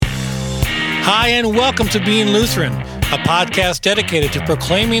Hi, and welcome to Being Lutheran, a podcast dedicated to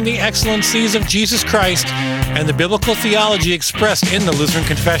proclaiming the excellencies of Jesus Christ and the biblical theology expressed in the Lutheran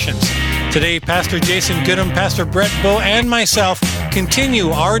Confessions. Today, Pastor Jason Goodham, Pastor Brett Bowe, and myself continue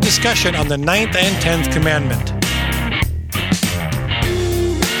our discussion on the 9th and 10th Commandment.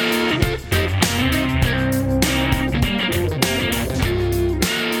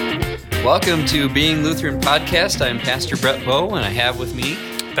 Welcome to Being Lutheran Podcast. I'm Pastor Brett Bowe, and I have with me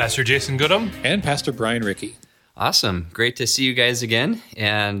Pastor Jason Goodham. And Pastor Brian Rickey. Awesome. Great to see you guys again.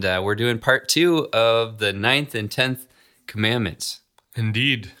 And we're doing part 2 of the 9th and 10th Commandments.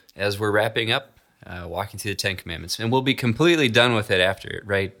 Indeed. As we're wrapping up, walking through the 10 Commandments. And we'll be completely done with it after it,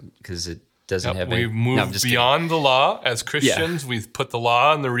 right? Because it doesn't have any... We've moved beyond the law as Christians. Yeah. We've put the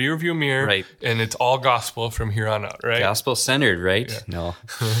law in the rearview mirror. Right. And it's all gospel from here on out, right? Gospel-centered, right? Yeah. No.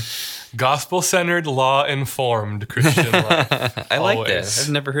 Gospel-centered, law-informed Christian life. I like that. I've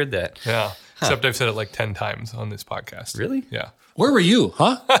never heard that. Yeah. Except I've said it like 10 times on this podcast. Really? Yeah. Where were you,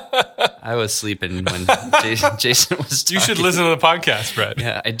 huh? I was sleeping when Jason was talking. You should listen to the podcast, Brett.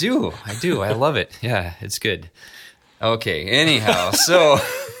 Yeah, I do. I love it. Yeah, it's good. Okay, anyhow, so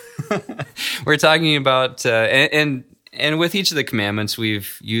we're talking about, and with each of the commandments,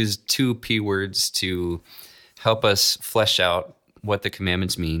 we've used 2 P words to help us flesh out what the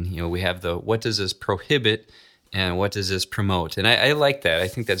commandments mean. You know, we have the what does this prohibit and what does this promote? And I like that. I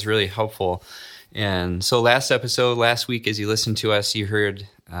think that's really helpful. And so last week, as you listened to us, you heard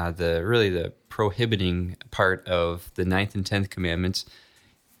the prohibiting part of the 9th and 10th commandments.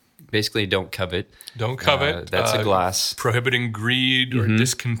 Basically, don't covet. Don't covet. That's a gloss. Prohibiting greed or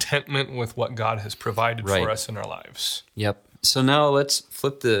discontentment with what God has provided for us in our lives. Yep. So now let's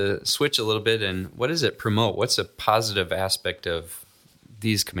flip the switch a little bit. And what does it promote? What's a positive aspect of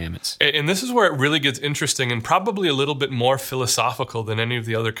these commandments? And this is where it really gets interesting and probably a little bit more philosophical than any of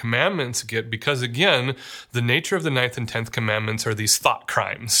the other commandments get, because again, the nature of the 9th and 10th commandments are these thought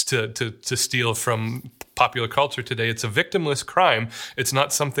crimes to steal from popular culture today. It's a victimless crime. It's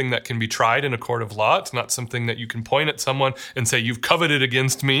not something that can be tried in a court of law. It's not something that you can point at someone and say, you've coveted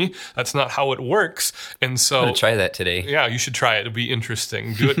against me. That's not how it works. And so I'm going to try that today. Yeah, you should try it. It'll be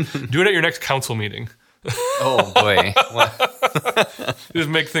interesting. Do it at your next council meeting. Oh boy. Just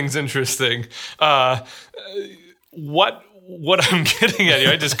make things interesting. What I'm getting at here,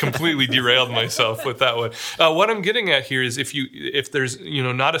 I just completely derailed myself with that one. What I'm getting at here is if there's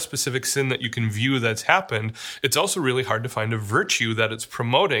not a specific sin that you can view that's happened, it's also really hard to find a virtue that it's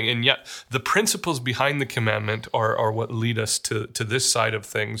promoting. And yet the principles behind the commandment are what lead us to this side of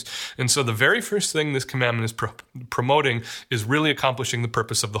things. And so the very first thing this commandment is promoting is really accomplishing the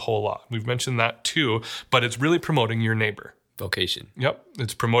purpose of the whole law. We've mentioned that too, but it's really promoting your neighbor. Vocation. Yep.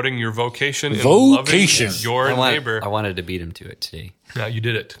 It's promoting your vocation. Vocation. And loving your neighbor. I wanted to beat him to it today. Yeah, you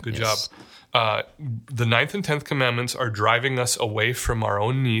did it. Good job. The 9th and 10th commandments are driving us away from our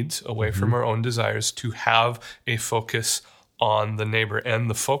own needs, away from our own desires, to have a focus on the neighbor. And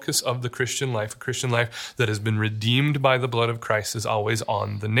the focus of the Christian life, a Christian life that has been redeemed by the blood of Christ, is always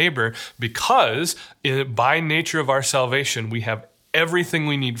on the neighbor, because by nature of our salvation, we have everything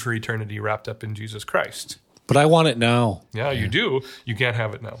we need for eternity wrapped up in Jesus Christ. But I want it now. Yeah, you do. You can't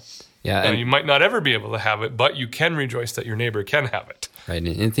have it now. Yeah, and you might not ever be able to have it, but you can rejoice that your neighbor can have it. Right,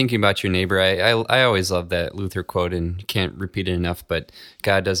 and thinking about your neighbor, I always love that Luther quote, and you can't repeat it enough, but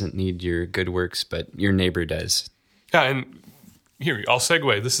God doesn't need your good works, but your neighbor does. Yeah, and here, I'll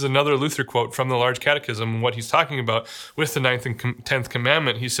segue. This is another Luther quote from the Large Catechism, and what he's talking about with the 9th and 10th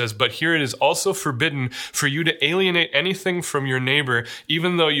commandment. He says, "But here it is also forbidden for you to alienate anything from your neighbor,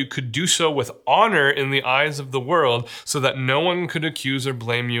 even though you could do so with honor in the eyes of the world, so that no one could accuse or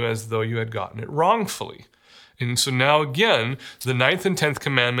blame you as though you had gotten it wrongfully." And so now again, the 9th and 10th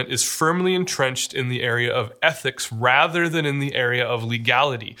commandment is firmly entrenched in the area of ethics rather than in the area of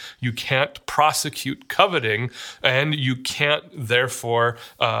legality. You can't prosecute coveting, and you can't therefore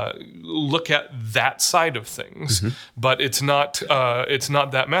look at that side of things. But it's not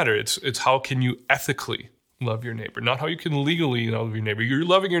that matter. It's how can you ethically love your neighbor, not how you can legally love your neighbor. You're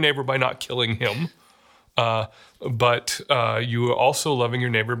loving your neighbor by not killing him. But you are also loving your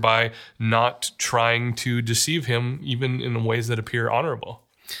neighbor by not trying to deceive him, even in ways that appear honorable.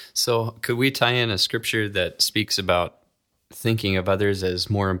 So could we tie in a scripture that speaks about thinking of others as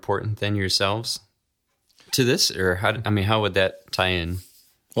more important than yourselves to this? Or how would that tie in?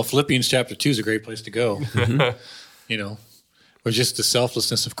 Well, Philippians chapter 2 is a great place to go. Or just the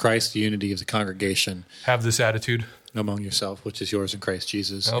selflessness of Christ, the unity of the congregation. Have this attitude among yourself, which is yours in Christ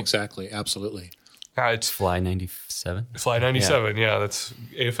Jesus. Oh. Exactly, absolutely. It's Fly 97. Fly 97. Yeah, that's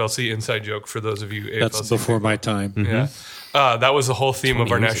AFLC inside joke for those of you. AFLC That's before my time. Yeah. That was the whole theme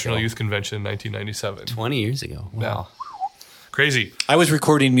of our 20 years National ago. Youth Convention in 1997. 20 years ago. Wow. Crazy. I was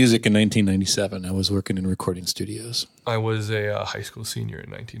recording music in 1997. I was working in recording studios. I was a high school senior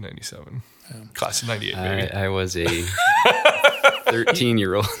in 1997. Class of 98, baby. I was a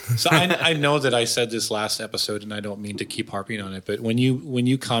 13-year-old. So I know that I said this last episode, and I don't mean to keep harping on it, but when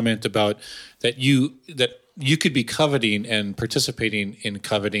you comment about that you could be coveting and participating in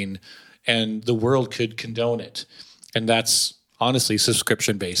coveting, and the world could condone it, and that's honestly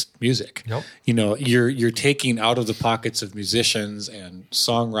subscription-based music. Yep. You know, you're taking out of the pockets of musicians and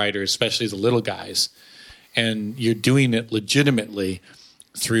songwriters, especially the little guys, and you're doing it legitimately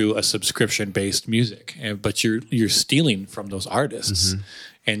through a subscription-based music, but you're stealing from those artists,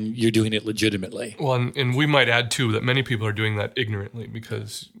 and you're doing it legitimately. Well, and we might add too that many people are doing that ignorantly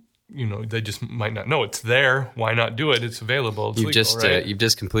because they just might not know it's there. Why not do it? It's available. It's legal, right? You've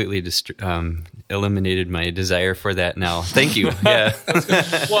just completely eliminated my desire for that now. Thank you. Yeah.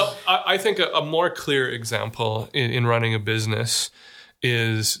 Well, I think a more clear example in running a business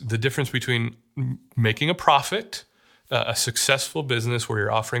is the difference between making a profit, a successful business where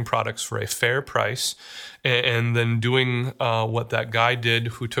you're offering products for a fair price, and then doing what that guy did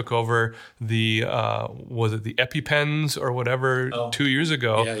who took over the was it the EpiPens or whatever 2 years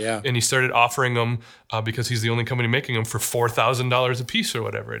ago, Yeah. and he started offering them because he's the only company making them for $4,000 a piece or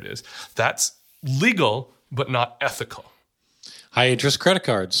whatever it is. That's legal but not ethical. High interest credit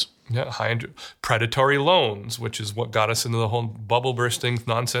cards. Yeah, predatory loans, which is what got us into the whole bubble bursting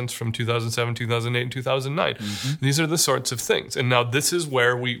nonsense from 2007, 2008, and 2009. These are the sorts of things. And now this is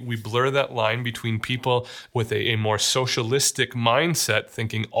where we blur that line between people with a more socialistic mindset,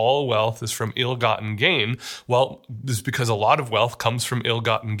 thinking all wealth is from ill-gotten gain. Well, this is because a lot of wealth comes from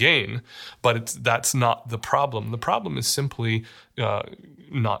ill-gotten gain, but that's not the problem. The problem is simply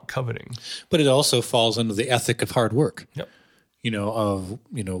not coveting. But it also falls under the ethic of hard work. Yep.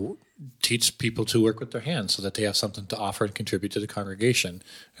 Teach people to work with their hands so that they have something to offer and contribute to the congregation,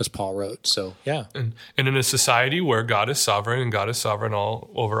 as Paul wrote. So, yeah. And in a society where God is sovereign and God is sovereign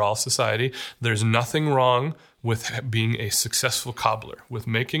over all society, there's nothing wrong with being a successful cobbler, with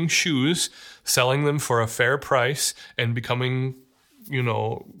making shoes, selling them for a fair price, and becoming,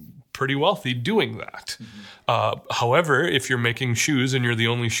 pretty wealthy doing that. However, if you're making shoes and you're the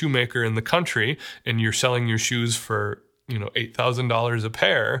only shoemaker in the country and you're selling your shoes for $8,000 a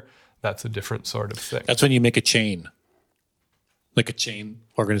pair, that's a different sort of thing. That's when you make a chain, like a chain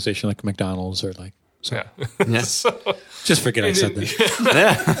organization like McDonald's or like. So. Yeah. Just forget I said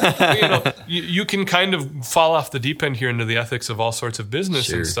that. You can kind of fall off the deep end here into the ethics of all sorts of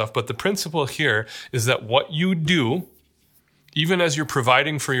business and stuff, but the principle here is that what you do, even as you're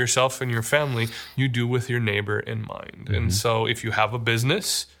providing for yourself and your family, you do with your neighbor in mind. And so if you have a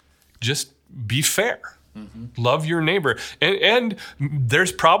business, just be fair. Love your neighbor. And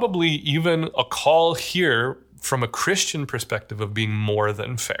there's probably even a call here from a Christian perspective of being more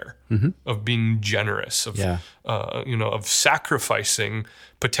than fair, of being generous, of sacrificing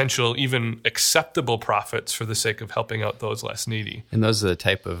potential, even acceptable profits for the sake of helping out those less needy. And those are the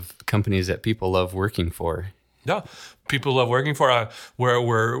type of companies that people love working for. Yeah, people love working for.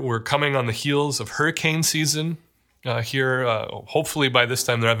 We're coming on the heels of hurricane season. Here, hopefully by this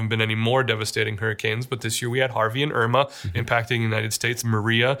time there haven't been any more devastating hurricanes, but this year we had Harvey and Irma impacting the United States,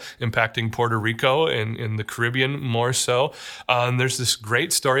 Maria impacting Puerto Rico and in the Caribbean more so. And there's this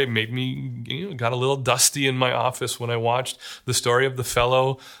great story. It made me, got a little dusty in my office when I watched the story of the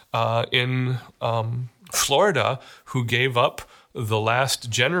fellow in Florida who gave up the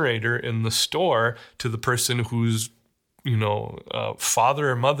last generator in the store to the person whose, father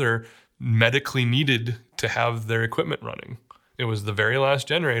or mother medically needed to have their equipment running. It was the very last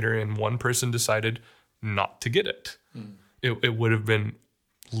generator, and one person decided not to get it. It would have been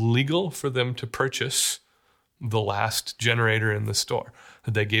legal for them to purchase the last generator in the store.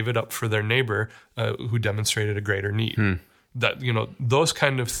 They gave it up for their neighbor who demonstrated a greater need. That those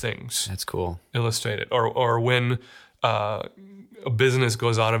kind of things. That's cool. Illustrate it. Or when a business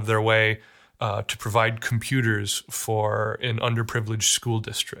goes out of their way to provide computers for an underprivileged school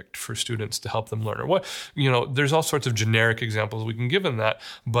district for students to help them learn. Or what there's all sorts of generic examples we can give in that.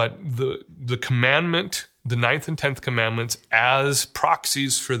 But the commandment, the 9th and 10th commandments, as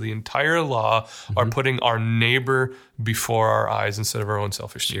proxies for the entire law, are putting our neighbor before our eyes instead of our own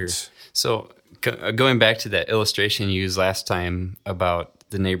selfish needs. So going back to that illustration you used last time about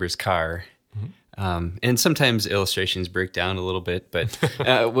the neighbor's car. And sometimes illustrations break down a little bit, but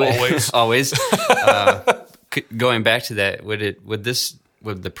always. Going back to that, would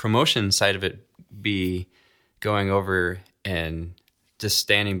the promotion side of it be going over and just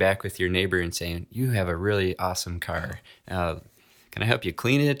standing back with your neighbor and saying, "You have a really awesome car. Can I help you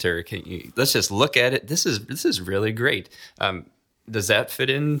clean it, or let's just look at it? This is really great." Does that fit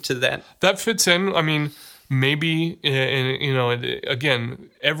into that? That fits in. I mean, maybe, again,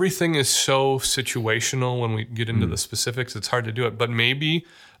 everything is so situational when we get into the specifics. It's hard to do it. But maybe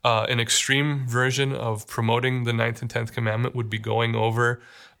an extreme version of promoting the 9th and 10th commandment would be going over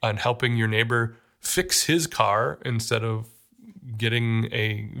and helping your neighbor fix his car instead of getting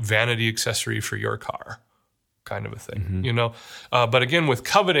a vanity accessory for your car, kind of a thing, But again, with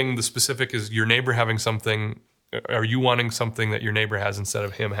coveting, the specific is your neighbor having something. Are you wanting something that your neighbor has instead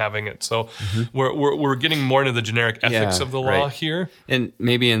of him having it? So we're getting more into the generic ethics of the law here. And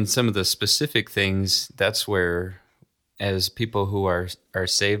maybe in some of the specific things, that's where, as people who are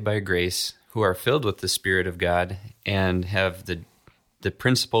saved by grace, who are filled with the Spirit of God and have the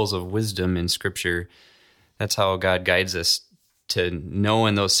principles of wisdom in Scripture, that's how God guides us to know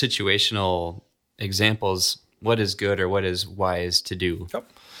in those situational examples what is good or what is wise to do. Yep.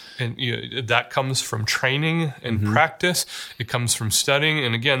 And that comes from training and practice. It comes from studying.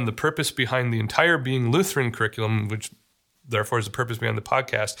 And again, the purpose behind the entire Being Lutheran curriculum, which therefore is the purpose behind the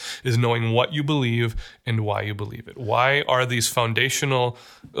podcast, is knowing what you believe and why you believe it. Why are these foundational,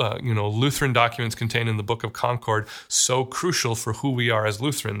 Lutheran documents contained in the Book of Concord so crucial for who we are as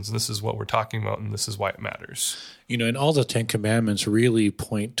Lutherans? And this is what we're talking about, and this is why it matters. And all the 10 Commandments really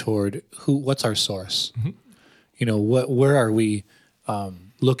point toward what's our source. Where are we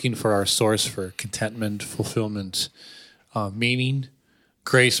looking for our source for contentment, fulfillment, meaning,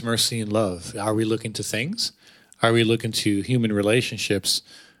 grace, mercy, and love? Are we looking to things? Are we looking to human relationships?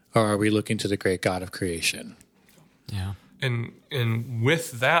 Or are we looking to the great God of creation? Yeah. And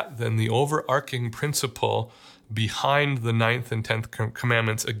with that, then the overarching principle behind the 9th and 10th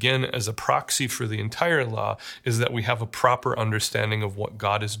commandments, again, as a proxy for the entire law, is that we have a proper understanding of what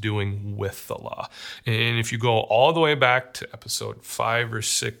God is doing with the law. And if you go all the way back to episode 5 or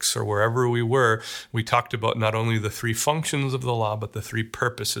 6 or wherever we were, we talked about not only the 3 functions of the law, but the 3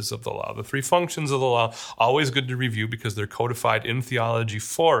 purposes of the law. The 3 functions of the law, always good to review because they're codified in theology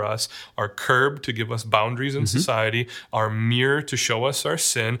for us, are curb to give us boundaries in society, are mirror to show us our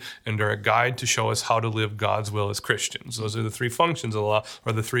sin, and are a guide to show us how to live God's will as Christians. Those are the 3 functions of the law,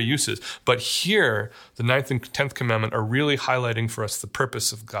 or the 3 uses. But here, the 9th and 10th commandment are really highlighting for us the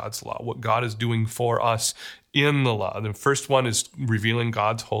purpose of God's law, what God is doing for us in the law. The first one is revealing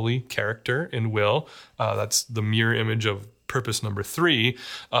God's holy character and will. That's the mirror image of purpose number 3.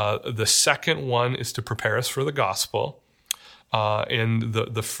 The second one is to prepare us for the gospel. And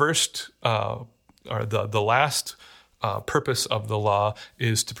the first, or the last purpose of the law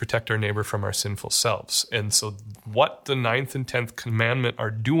is to protect our neighbor from our sinful selves. And so what the 9th and 10th commandment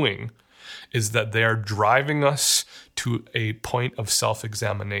are doing is that they are driving us to a point of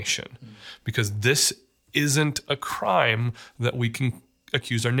self-examination, because this isn't a crime that we can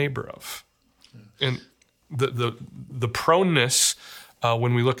accuse our neighbor of. And the proneness,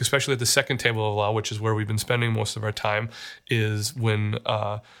 when we look especially at the second table of law, which is where we've been spending most of our time, is when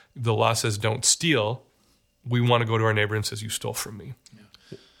the law says don't steal, we want to go to our neighbor and says, "You stole from me."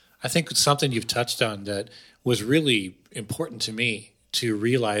 Yeah. I think it's something you've touched on that was really important to me to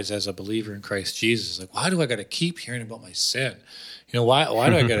realize as a believer in Christ Jesus. Like, why do I got to keep hearing about my sin? Why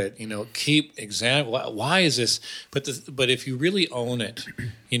do I got to, keep why is this? But if you really own it,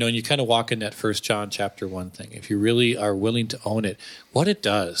 and you kind of walk in that 1 John chapter 1 thing, if you really are willing to own it, what it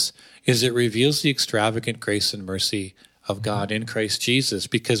does is it reveals the extravagant grace and mercy of God in Christ Jesus,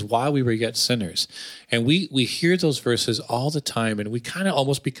 because while we were yet sinners, and we hear those verses all the time, and we kind of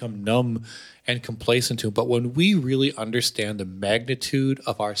almost become numb and complacent to them. But when we really understand the magnitude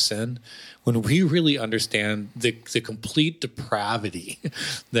of our sin, when we really understand the complete depravity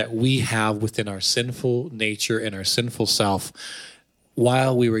that we have within our sinful nature and our sinful self,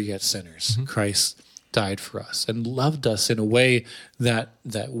 while we were yet sinners, Christ died for us and loved us in a way that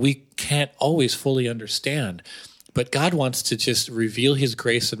we can't always fully understand. But God wants to just reveal his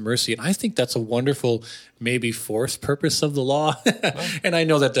grace and mercy. And I think that's a wonderful, maybe 4th purpose of the law. And I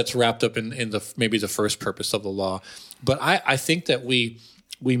know that that's wrapped up in maybe the first purpose of the law. But I think that we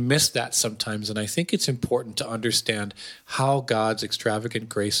miss that sometimes. And I think it's important to understand how God's extravagant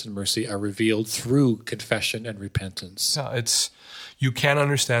grace and mercy are revealed through confession and repentance. Yeah, you can't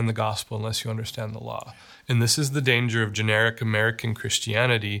understand the gospel unless you understand the law. And this is the danger of generic American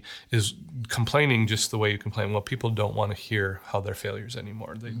Christianity, is complaining just the way you complain. Well, people don't want to hear how they're failures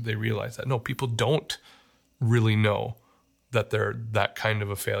anymore. They realize that. No, people don't really know that they're that kind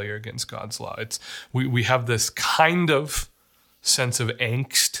of a failure against God's law. We have this kind of sense of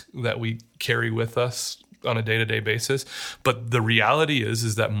angst that we carry with us on a day-to-day basis. But the reality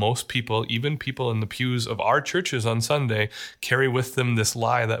is that most people, even people in the pews of our churches on Sunday, carry with them this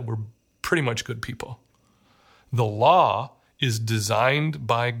lie that we're pretty much good people. The law is designed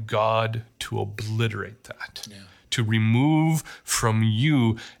by God to obliterate that, to remove from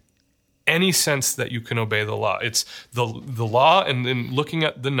you any sense that you can obey the law. It's the law, and then looking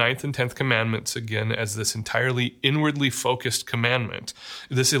at the 9th and 10th commandments again as this entirely inwardly focused commandment.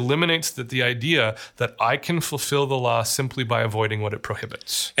 This eliminates the idea that I can fulfill the law simply by avoiding what it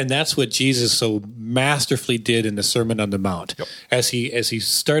prohibits. And that's what Jesus so masterfully did in the Sermon on the Mount. Yep. As he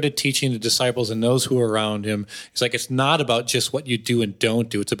started teaching the disciples and those who are around him, it's like it's not about just what you do and don't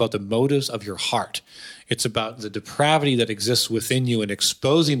do. It's about the motives of your heart. It's about the depravity that exists within you and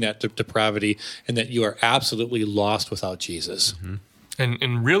exposing that depravity, and that you are absolutely lost without Jesus. Mm-hmm.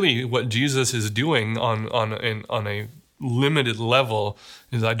 And really what Jesus is doing on a limited level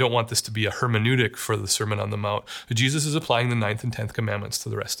is, I don't want this to be a hermeneutic for the Sermon on the Mount. Jesus is applying the 9th and 10th commandments to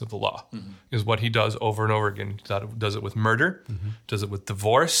the rest of the law, is what he does over and over again. He does it with murder, does it with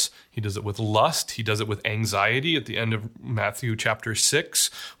divorce, he does it with lust, he does it with anxiety at the end of Matthew chapter 6,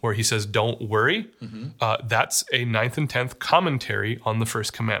 where he says, don't worry. That's a 9th and 10th commentary on the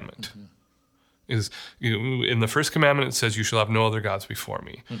first commandment. In the first commandment, it says, you shall have no other gods before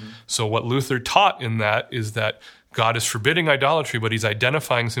me. So what Luther taught in that is that God is forbidding idolatry, but he's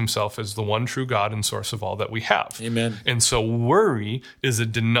identifying himself as the one true God and source of all that we have. Amen. And so worry is a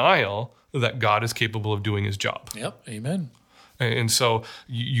denial that God is capable of doing his job. Yep. Amen. And so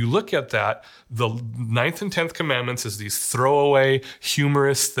you look at that, the 9th and 10th commandments as these throwaway,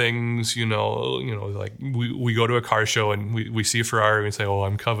 humorous things, like we go to a car show and we see a Ferrari and we say, oh,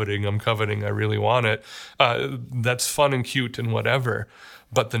 I'm coveting, I really want it. That's fun and cute and whatever.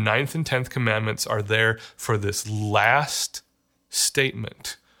 But the 9th and 10th commandments are there for this last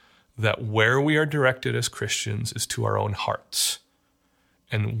statement that where we are directed as Christians is to our own hearts.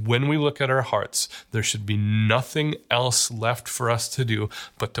 And when we look at our hearts, there should be nothing else left for us to do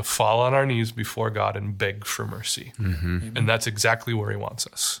but to fall on our knees before God and beg for mercy. And that's exactly where he wants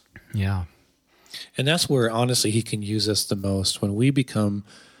us. Yeah. And that's where, honestly, he can use us the most, when we become,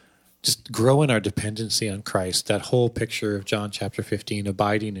 just grow in our dependency on Christ. That whole picture of John chapter 15,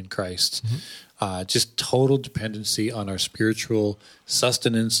 abiding in Christ, just total dependency on our spiritual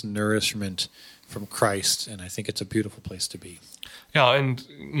sustenance and nourishment from Christ. And I think it's a beautiful place to be. Yeah, and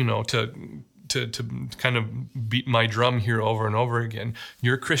to kind of beat my drum here over and over again,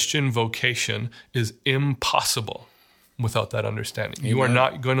 your Christian vocation is impossible without that understanding. Amen. You are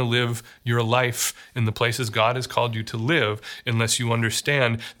not going to live your life in the places God has called you to live unless you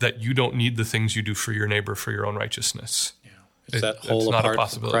understand that you don't need the things you do for your neighbor for your own righteousness. Yeah. It's that whole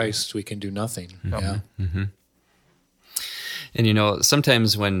apart from Christ, we can do nothing. Yeah. And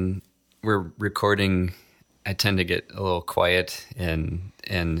sometimes when we're recording, I tend to get a little quiet and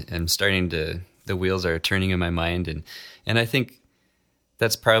I'm starting to, the wheels are turning in my mind. And I think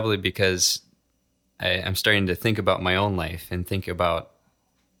that's probably because I'm starting to think about my own life and think about,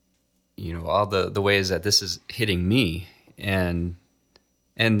 all the ways that this is hitting me. And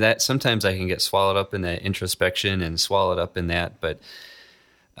that sometimes I can get swallowed up in that introspection and swallowed up in that. But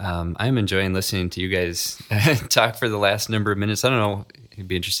I'm enjoying listening to you guys talk for the last number of minutes. I don't know. It'd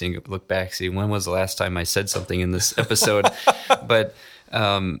be interesting to look back, see when was the last time I said something in this episode. But,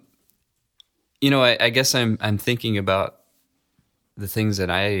 I guess I'm thinking about the things that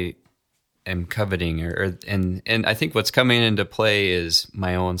I am coveting and I think what's coming into play is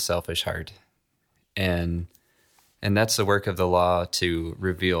my own selfish heart. And that's the work of the law to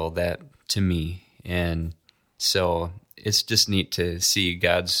reveal that to me. And so it's just neat to see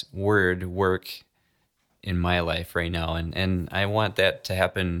God's word work in my life right now. And I want that to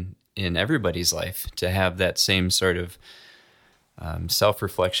happen in everybody's life, to have that same sort of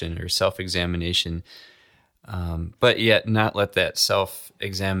self-reflection or self-examination, but yet not let that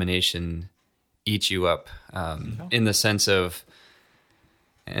self-examination eat you up in the sense of,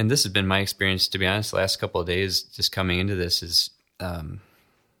 and this has been my experience, to be honest, the last couple of days just coming into this is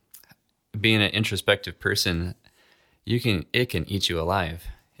being an introspective person, it can eat you alive.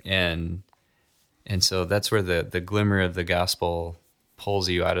 And so that's where the glimmer of the gospel pulls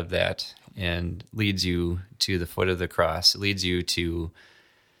you out of that and leads you to the foot of the cross. It leads you to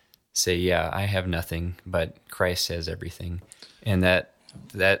say, yeah, I have nothing, but Christ has everything. And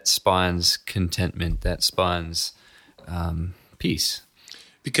that spawns contentment, that spawns peace.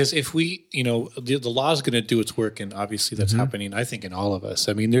 Because if we, the law is going to do its work, and obviously that's happening, I think, in all of us.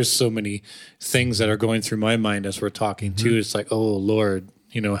 I mean, there's so many things that are going through my mind as we're talking too. It's like, oh, Lord,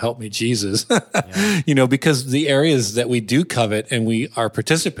 help me, Jesus, because the areas that we do covet and we are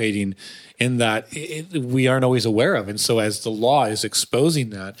participating in that, we aren't always aware of. And so as the law is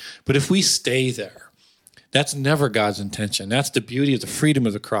exposing that, but if we stay there, that's never God's intention. That's the beauty of the freedom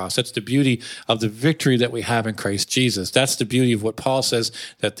of the cross. That's the beauty of the victory that we have in Christ Jesus. That's the beauty of what Paul says,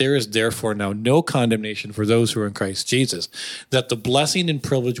 that there is therefore now no condemnation for those who are in Christ Jesus. That the blessing and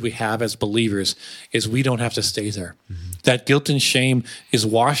privilege we have as believers is we don't have to stay there. Mm-hmm. That guilt and shame is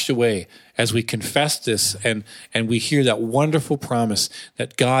washed away as we confess this and we hear that wonderful promise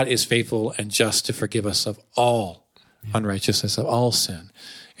that God is faithful and just to forgive us of all unrighteousness, of all sin.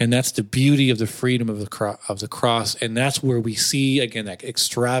 And that's the beauty of the freedom of the cross. And that's where we see, again, that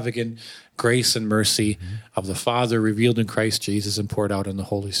extravagant grace and mercy of the Father revealed in Christ Jesus and poured out in the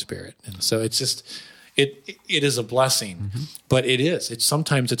Holy Spirit. And so it's just, it is a blessing, but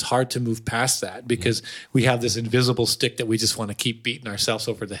sometimes it's hard to move past that because we have this invisible stick that we just want to keep beating ourselves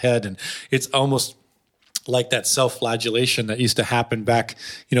over the head. And it's almost like that self-flagellation that used to happen back,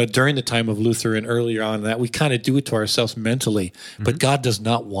 during the time of Luther and earlier on, that we kind of do it to ourselves mentally. But God does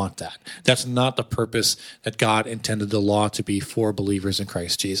not want that. That's not the purpose that God intended the law to be for believers in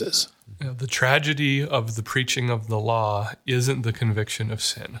Christ Jesus. The tragedy of the preaching of the law isn't the conviction of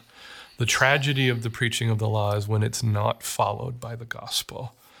sin. The tragedy of the preaching of the law is when it's not followed by the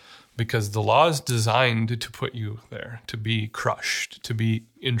gospel. Because the law is designed to put you there, to be crushed, to be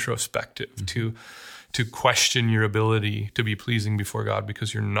introspective, to question your ability to be pleasing before God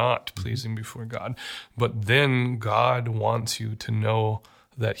because you're not pleasing before God. But then God wants you to know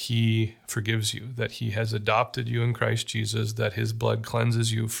that he forgives you, that he has adopted you in Christ Jesus, that his blood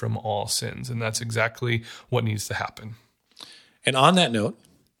cleanses you from all sins. And that's exactly what needs to happen. And on that note,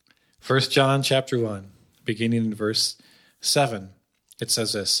 1 John chapter 1, beginning in verse 7, it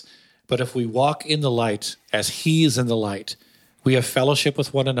says this, "But if we walk in the light as he is in the light, we have fellowship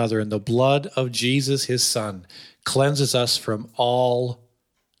with one another, and the blood of Jesus, his Son, cleanses us from all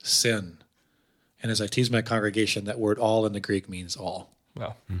sin." And as I tease my congregation, that word all in the Greek means all.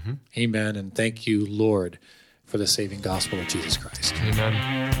 Wow. Amen. And thank you, Lord, for the saving gospel of Jesus Christ.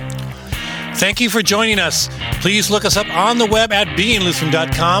 Amen. Thank you for joining us. Please look us up on the web at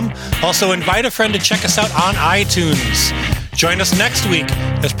beinglutheran.com. Also, invite a friend to check us out on iTunes. Join us next week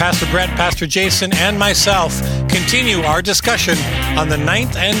as Pastor Brett, Pastor Jason, and myself continue our discussion on the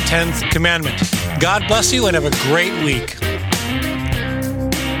 9th and 10th commandment. God bless you and have a great week.